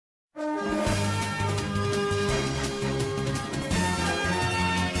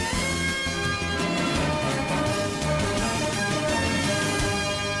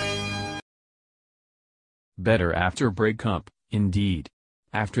Better after breakup, indeed.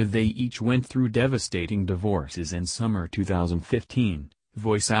 After they each went through devastating divorces in summer 2015,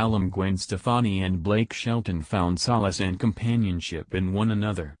 voice alum Gwen Stefani and Blake Shelton found solace and companionship in one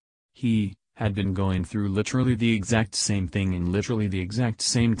another. He had been going through literally the exact same thing in literally the exact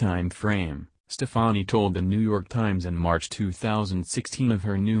same time frame, Stefani told the New York Times in March 2016 of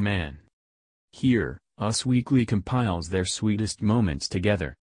her new man. Here, Us Weekly compiles their sweetest moments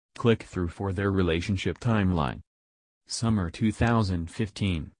together. Click through for their relationship timeline. Summer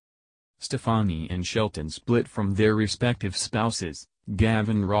 2015. Stefani and Shelton split from their respective spouses,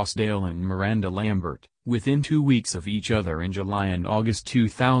 Gavin Rossdale and Miranda Lambert, within 2 weeks of each other in July and August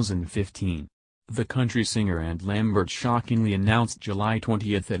 2015. The country singer and Lambert shockingly announced July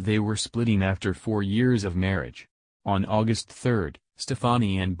 20 that they were splitting after 4 years of marriage. On August 3,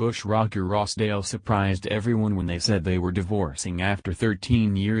 Stefani and bush rocker Rossdale surprised everyone when they said they were divorcing after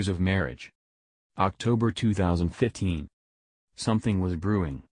 13 years of marriage. October 2015. Something was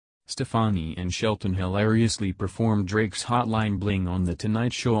brewing. Stefani and Shelton hilariously performed Drake's Hotline Bling on The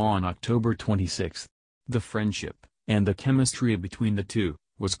Tonight Show on October 26. The friendship, and the chemistry between the two,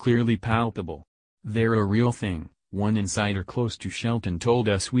 was clearly palpable. They're a real thing, one insider close to Shelton told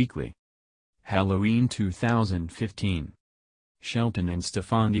Us Weekly. Halloween 2015. Shelton and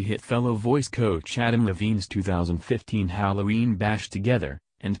Stefani hit fellow voice coach Adam Levine's 2015 Halloween bash together,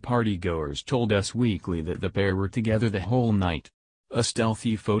 and partygoers told Us Weekly that the pair were together the whole night. A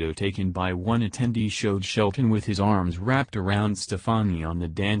stealthy photo taken by one attendee showed Shelton with his arms wrapped around Stefani on the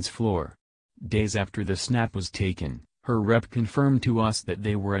dance floor. Days after the snap was taken, her rep confirmed to us that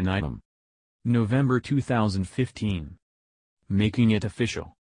they were an item. November 2015. Making it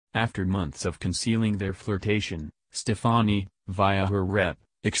official. After months of concealing their flirtation, Stefani, via her rep,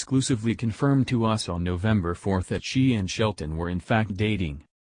 exclusively confirmed to us on November 4 that she and Shelton were in fact dating.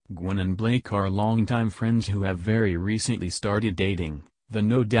 Gwen and Blake are longtime friends who have very recently started dating, the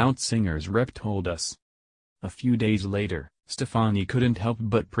No Doubt singer's rep told us. A few days later, Stefani couldn't help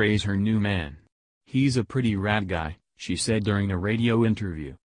but praise her new man. "He's a pretty rad guy," she said during a radio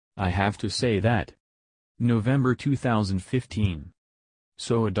interview. "I have to say that." November 2015.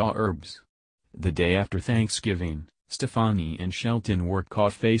 So adorbs. The day after Thanksgiving, Stefani and Shelton were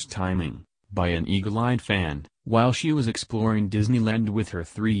caught FaceTiming, by an eagle-eyed fan, while she was exploring Disneyland with her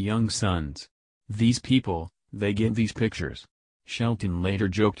 3 young sons. "These people, they get these pictures." Shelton later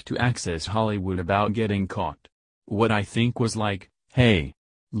joked to Access Hollywood about getting caught. "What I think was like, hey,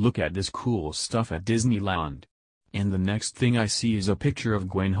 look at this cool stuff at Disneyland. And the next thing I see is a picture of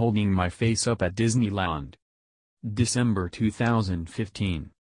Gwen holding my face up at Disneyland." December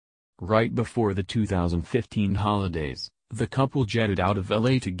 2015. Right before the 2015 holidays, the couple jetted out of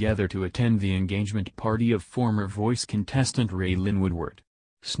LA together to attend the engagement party of former Voice contestant Raylan Woodward.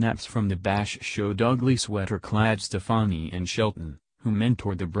 Snaps from the bash showed ugly sweater-clad Stefani and Shelton, who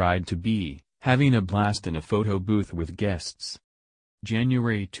mentored the bride-to-be, having a blast in a photo booth with guests.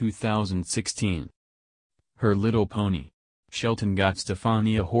 January 2016. Her Little Pony. Shelton got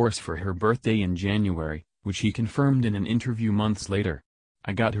Stefani a horse for her birthday in January, which he confirmed in an interview months later.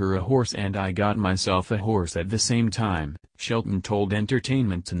 "I got her a horse and I got myself a horse at the same time," Shelton told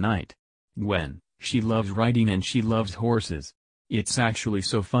Entertainment Tonight. "Gwen, she loves riding and she loves horses. It's actually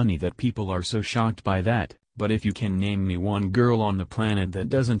so funny that people are so shocked by that, but if you can name me one girl on the planet that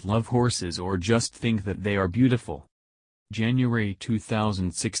doesn't love horses or just think that they are beautiful." January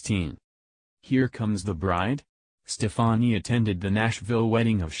 2016. Here Comes the Bride? Stefani attended the Nashville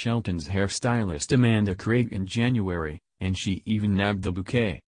wedding of Shelton's hairstylist Amanda Craig in January, and she even nabbed the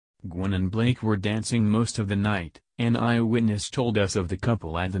bouquet. Gwen and Blake were dancing most of the night, an eyewitness told us of the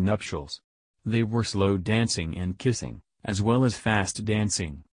couple at the nuptials. They were slow dancing and kissing, as well as fast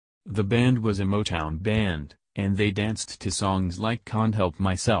dancing. The band was a Motown band, and they danced to songs like Can't Help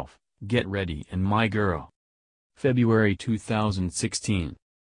Myself, Get Ready and My Girl. February 2016.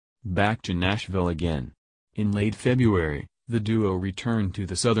 Back to Nashville again. In late February, the duo returned to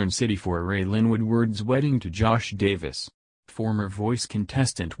the southern city for Raylan Woodward's wedding to Josh Davis. Former Voice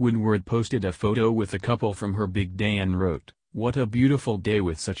contestant Woodward posted a photo with the couple from her big day and wrote, "What a beautiful day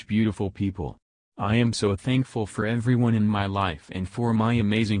with such beautiful people. I am so thankful for everyone in my life and for my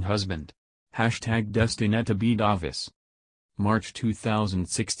amazing husband. #Destinetta B. Davis." March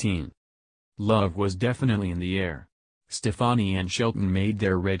 2016. Love was definitely in the air. Stefani and Shelton made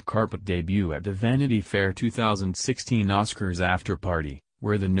their red carpet debut at the Vanity Fair 2016 Oscars after-party,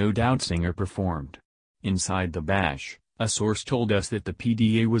 where the No Doubt singer performed. Inside the bash, a source told us that the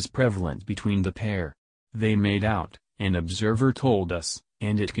PDA was prevalent between the pair. They made out, an observer told us,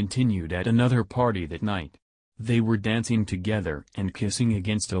 and it continued at another party that night. They were dancing together and kissing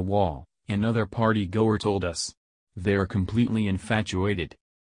against a wall, another party-goer told us. They're completely infatuated.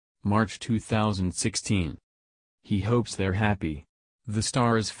 March 2016. He hopes they're happy. The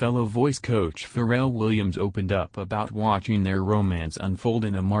star's fellow voice coach Pharrell Williams opened up about watching their romance unfold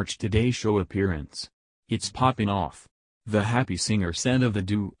in a March Today Show appearance. "It's popping off," the happy singer said of the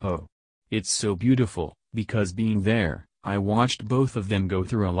duo. "It's so beautiful, because being there, I watched both of them go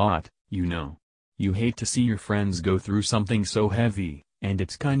through a lot, you know. You hate to see your friends go through something so heavy, and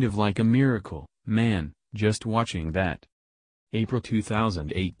it's kind of like a miracle, man, just watching that." April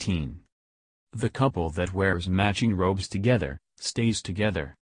 2018. The couple that wears matching robes together, stays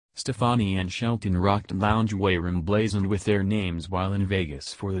together. Stefani and Shelton rocked loungewear emblazoned with their names while in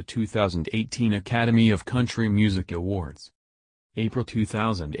Vegas for the 2018 Academy of Country Music Awards. April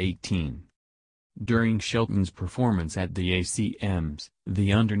 2018. During Shelton's performance at the ACMs,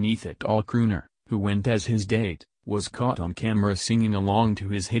 the Underneath It All crooner, who went as his date, was caught on camera singing along to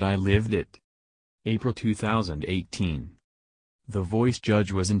his hit I Lived It. April 2018. The Voice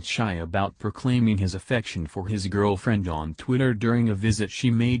judge wasn't shy about proclaiming his affection for his girlfriend on Twitter during a visit she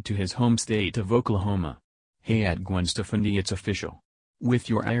made to his home state of Oklahoma. "Hey at Gwen Stefani, it's official. With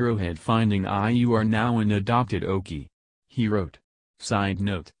your arrowhead-finding eye you are now an adopted Okie," he wrote. Side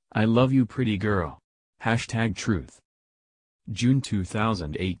note, I love you pretty girl. #truth. June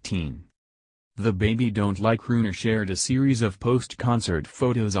 2018. The Baby Don't Like crooner shared a series of post-concert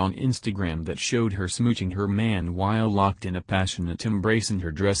photos on Instagram that showed her smooching her man while locked in a passionate embrace in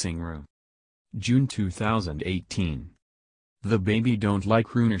her dressing room. June 2018. The Baby Don't Like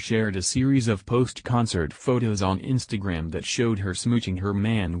crooner shared a series of post-concert photos on Instagram that showed her smooching her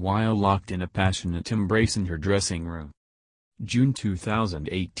man while locked in a passionate embrace in her dressing room. June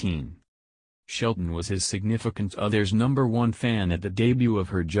 2018. Shelton was his significant other's #1 fan at the debut of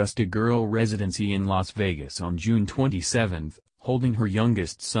her Just a Girl residency in Las Vegas on June 27, holding her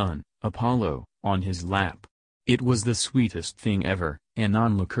youngest son, Apollo, on his lap. "It was the sweetest thing ever," an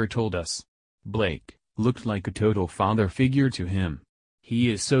onlooker told us. "Blake looked like a total father figure to him. He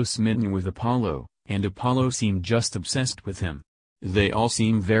is so smitten with Apollo, and Apollo seemed just obsessed with him. They all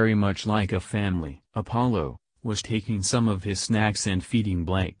seem very much like a family." Apollo was taking some of his snacks and feeding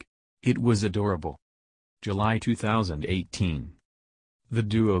Blake. "It was adorable." July 2018. The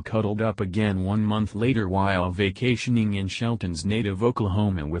duo cuddled up again 1 month later while vacationing in Shelton's native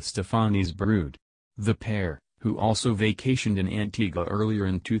Oklahoma with Stefani's brood. The pair, who also vacationed in Antigua earlier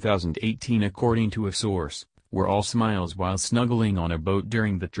in 2018 according to a source, were all smiles while snuggling on a boat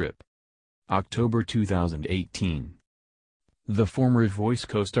during the trip. October 2018. The former Voice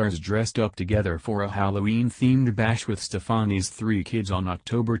co-stars dressed up together for a Halloween-themed bash with Stefani's 3 kids on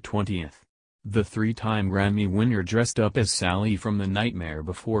October 20. The 3-time Grammy winner dressed up as Sally from The Nightmare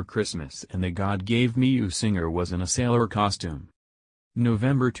Before Christmas and the God Gave Me You singer was in a sailor costume.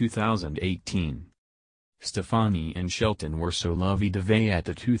 November 2018. Stefani and Shelton were so lovey-dovey at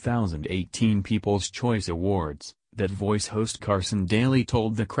the 2018 People's Choice Awards, that Voice host Carson Daly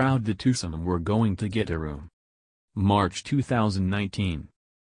told the crowd the twosome were going to get a room. March 2019.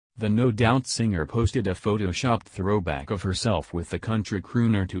 The No Doubt singer posted a photoshopped throwback of herself with the country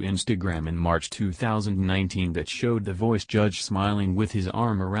crooner to Instagram in March 2019 that showed the Voice judge smiling with his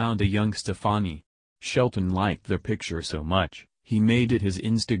arm around a young Stefani. Shelton liked the picture so much, he made it his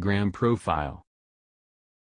Instagram profile.